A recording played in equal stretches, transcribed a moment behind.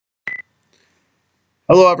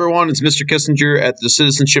Hello everyone, it's Mr. Kissinger at the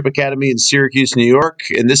Citizenship Academy in Syracuse, New York,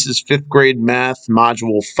 and this is 5th grade math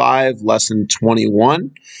module 5, lesson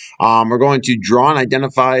 21. We're going to draw and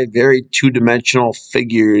identify very two-dimensional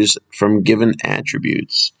figures from given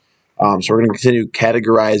attributes. So we're going to continue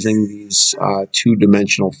categorizing these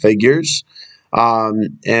two-dimensional figures.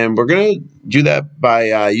 And we're going to do that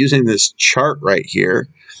by using this chart right here.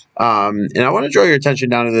 And I want to draw your attention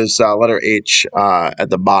down to this letter H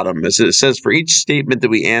at the bottom. It says for each statement that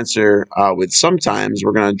we answer with sometimes,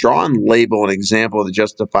 we're going to draw and label an example that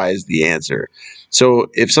justifies the answer.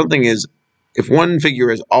 So if one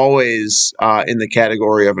figure is always in the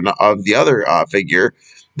category of the other figure,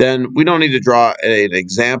 then we don't need to draw an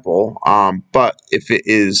example. But if it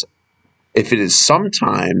is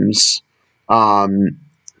sometimes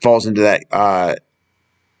falls into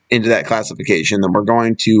that classification, then we're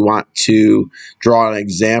going to want to draw an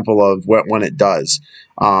example of when it does.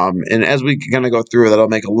 And as we kind of go through, that'll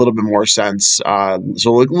make a little bit more sense.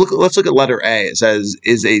 So let's look at letter A. It says,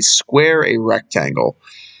 is a square a rectangle?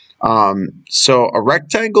 So a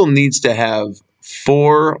rectangle needs to have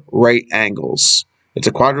 4 right angles. It's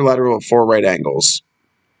a quadrilateral with 4 right angles.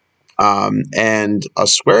 And a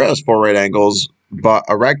square has 4 right angles, but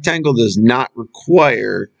a rectangle does not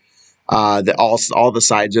require that all the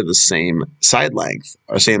sides are the same side length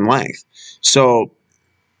or same length. So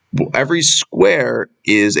every square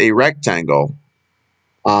is a rectangle,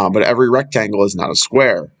 but every rectangle is not a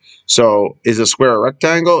square. So is a square a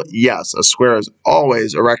rectangle? Yes, a square is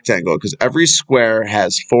always a rectangle because every square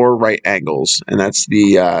has 4 right angles, and that's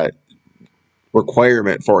the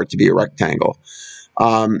requirement for it to be a rectangle.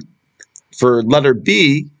 For letter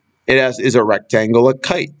B, is a rectangle a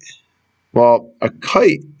kite? Well, a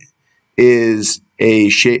kite is a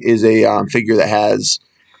figure that has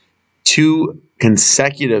 2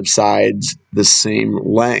 consecutive sides the same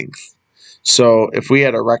length. So if we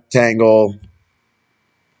had a rectangle,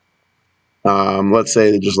 let's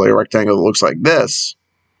say just like a rectangle that looks like this,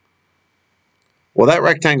 well, that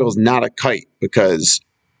rectangle is not a kite because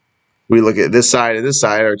we look at this side and this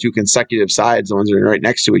side are 2 consecutive sides, the ones that are right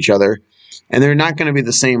next to each other, and they're not going to be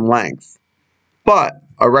the same length. But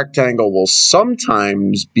a rectangle will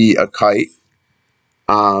sometimes be a kite.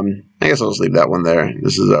 I guess I'll just leave that one there.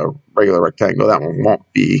 This is a regular rectangle. That one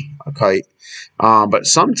won't be a kite. But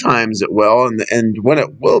sometimes it will, and when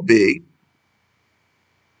it will be,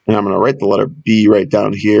 and I'm going to write the letter B right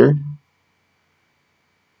down here.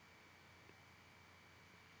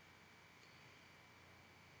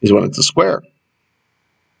 Is when it's a square.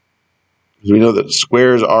 Because we know that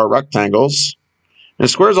squares are rectangles. And a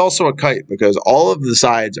square is also a kite because all of the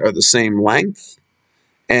sides are the same length,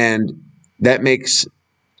 and that makes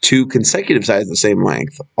 2 consecutive sides the same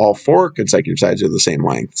length. All 4 consecutive sides are the same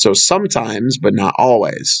length. So sometimes, but not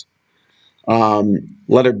always.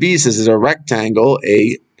 Letter B says, is a rectangle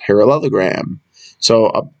a parallelogram?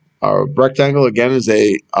 So a rectangle, again, is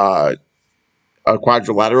a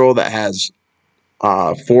quadrilateral that has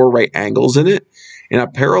 4 right angles in it. And a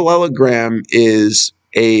parallelogram is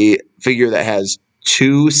a figure that has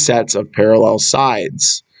 2 sets of parallel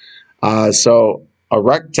sides. So a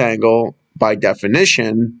rectangle, by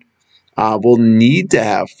definition, will need to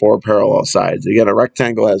have 4 parallel sides. Again, a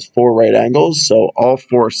rectangle has 4 right angles, so all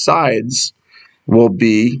 4 sides will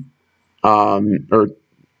be, or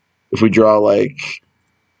if we draw like,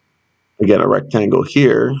 again, a rectangle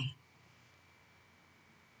here,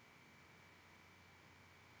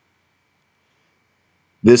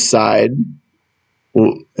 this side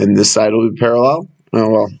and this side will be parallel. Oh,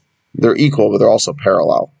 well, they're equal, but they're also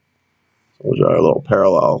parallel. So we'll draw a little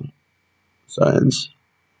parallel sides.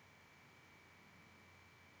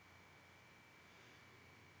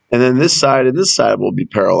 And then this side and this side will be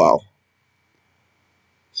parallel.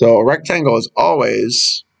 So a rectangle is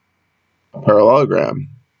always a parallelogram.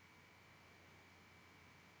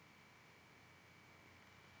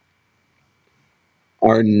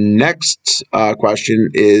 Our next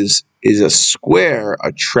question is a square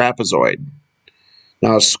a trapezoid?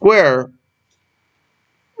 Now a square,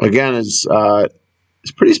 again, is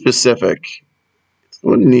pretty specific. It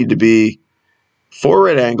wouldn't need to be 4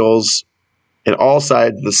 right angles and all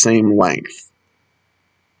sides the same length.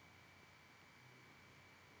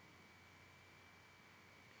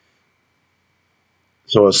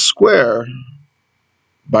 So a square,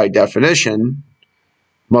 by definition,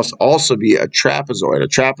 must also be a trapezoid. A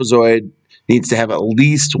trapezoid needs to have at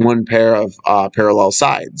least 1 pair of parallel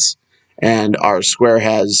sides. And our square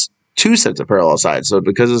has 2 sets of parallel sides. So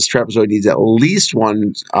because this trapezoid needs at least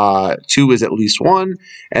 1, 2 is at least 1,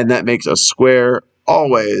 and that makes a square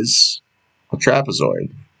always a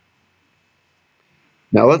trapezoid.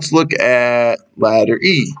 Now let's look at letter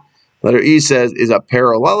E. Letter E says, is a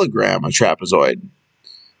parallelogram a trapezoid?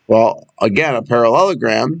 Well, again, a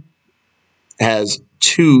parallelogram has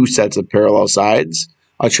two sets of parallel sides.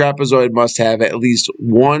 A trapezoid must have at least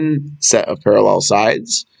one set of parallel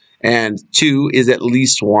sides, and two is at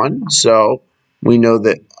least one. So we know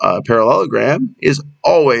that a parallelogram is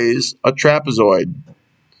always a trapezoid.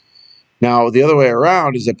 Now, the other way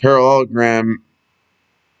around is a parallelogram,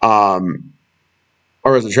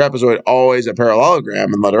 or is a trapezoid always a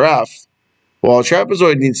parallelogram in letter F? Well, a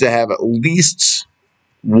trapezoid needs to have at least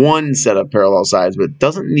one set of parallel sides, but it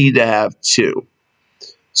doesn't need to have two.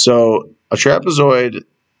 So a trapezoid,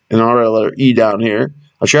 and I'll write a letter E down here,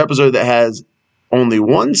 a trapezoid that has only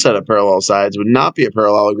one set of parallel sides would not be a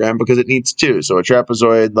parallelogram because it needs two. So a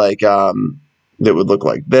trapezoid like that would look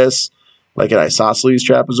like this, like an isosceles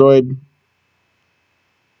trapezoid.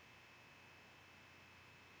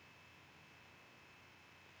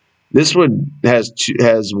 This one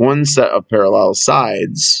has one set of parallel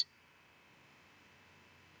sides,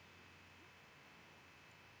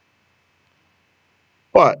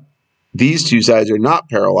 but these two sides are not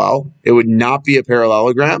parallel. It would not be a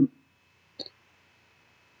parallelogram,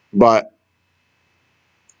 but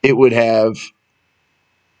it would have,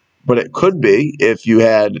 but it could be if you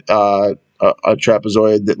had a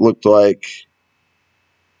trapezoid that looked like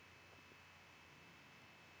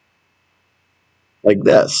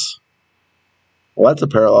this. Well, that's a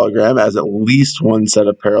parallelogram. It has at least one set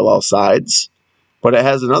of parallel sides, but it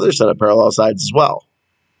has another set of parallel sides as well.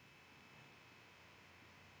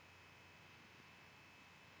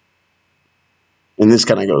 And this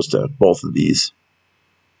kind of goes to both of these.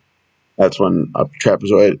 That's when a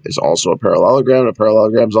trapezoid is also a parallelogram. A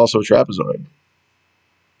parallelogram is also a trapezoid.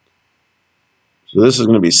 So this is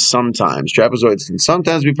going to be sometimes. Trapezoids can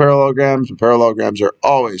sometimes be parallelograms, but parallelograms are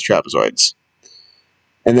always trapezoids.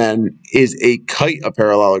 And then, is a kite a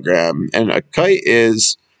parallelogram? And a kite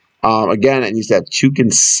is, again, it needs to have two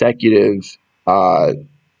consecutive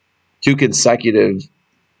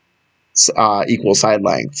equal side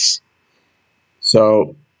lengths.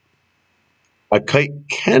 So a kite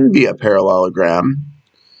can be a parallelogram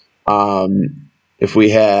if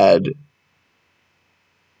we had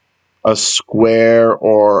a square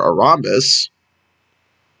or a rhombus.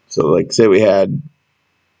 So like say we had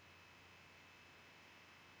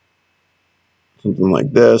something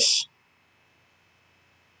like this.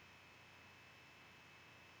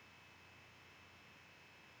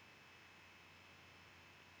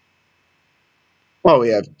 Well, we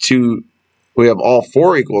have all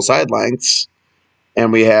four equal side lengths,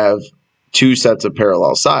 and we have two sets of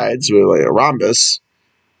parallel sides, so we have like a rhombus,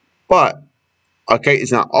 but a kite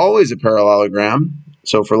is not always a parallelogram.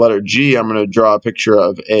 So for letter G, I'm going to draw a picture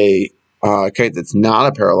of a kite that's not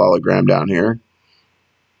a parallelogram down here.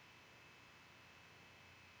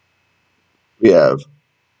 We have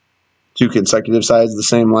two consecutive sides the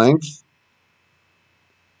same length,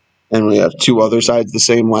 and we have two other sides the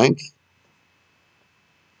same length.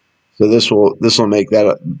 So this will make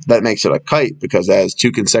that makes it a kite because it has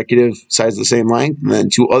two consecutive sides the same length, and then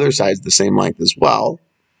two other sides the same length as well.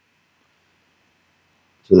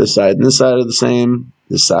 So this side and this side are the same.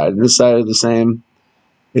 This side and this side are the same.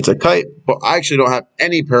 It's a kite, but I actually don't have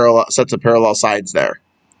any sets of parallel sides there.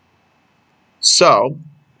 So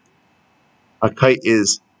a kite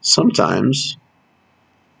is sometimes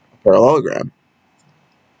a parallelogram.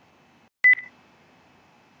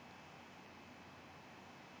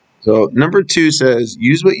 So number 2 says,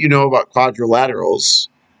 use what you know about quadrilaterals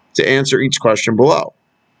to answer each question below.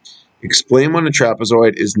 Explain when a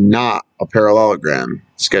trapezoid is not a parallelogram.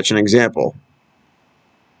 Sketch an example.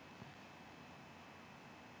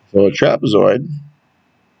 So a trapezoid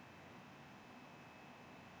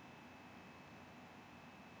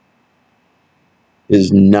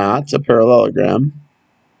is not a parallelogram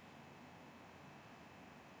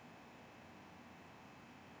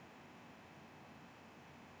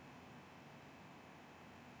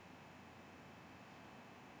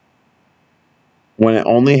when it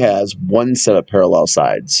only has one set of parallel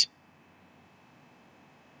sides.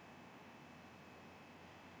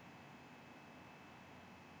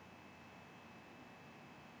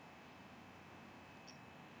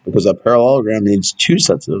 Because a parallelogram needs two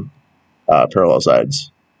sets of parallel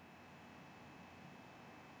sides.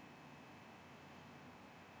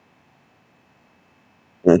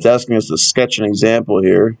 And it's asking us to sketch an example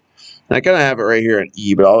here. And I kind of have it right here in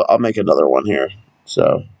E, but I'll make another one here.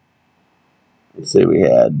 So let's say we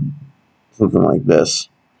had something like this.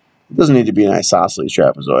 It doesn't need to be an isosceles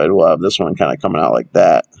trapezoid. We'll have this one kind of coming out like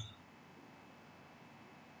that.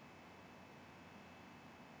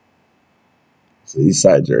 So these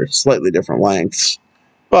sides are slightly different lengths.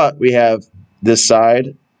 But we have this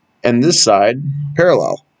side and this side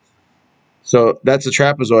parallel. So that's a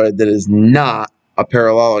trapezoid that is not a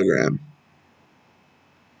parallelogram.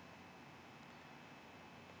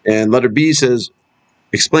 And letter B says,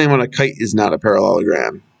 explain when a kite is not a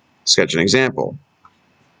parallelogram. Sketch an example.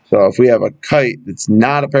 So if we have a kite that's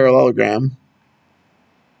not a parallelogram,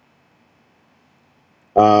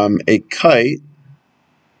 a kite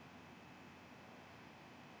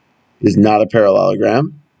is not a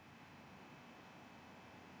parallelogram.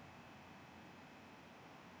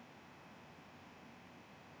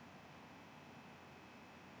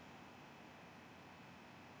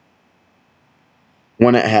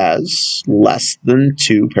 When it has less than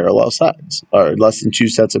two parallel sides, or less than two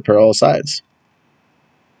sets of parallel sides.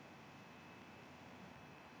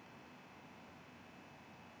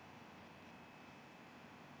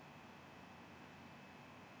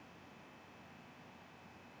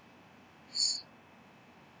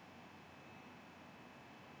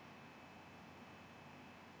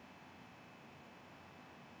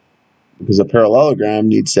 Because a parallelogram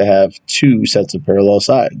needs to have two sets of parallel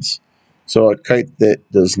sides. So a kite that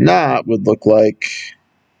does not would look like,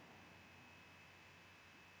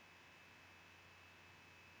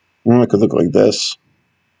 well, it could look like this.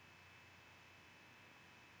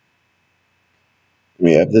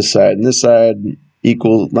 We have this side and this side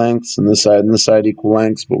equal lengths, and this side equal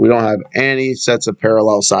lengths, but we don't have any sets of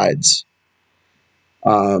parallel sides.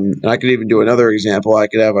 And I could even do another example. I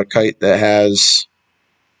could have a kite that has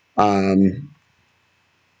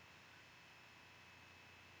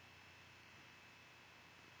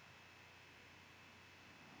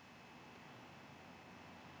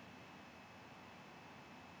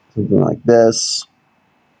something like this,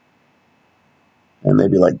 and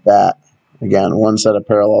maybe like that. Again, one set of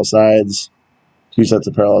parallel sides, two sets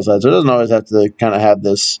of parallel sides. So it doesn't always have to kind of have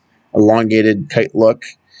this elongated kite look.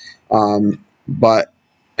 But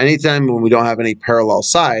anytime when we don't have any parallel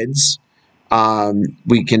sides,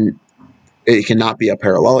 it cannot be a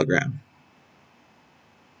parallelogram.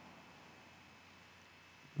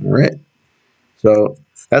 All right. So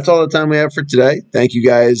that's all the time we have for today. Thank you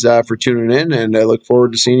guys for tuning in, and I look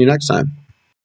forward to seeing you next time.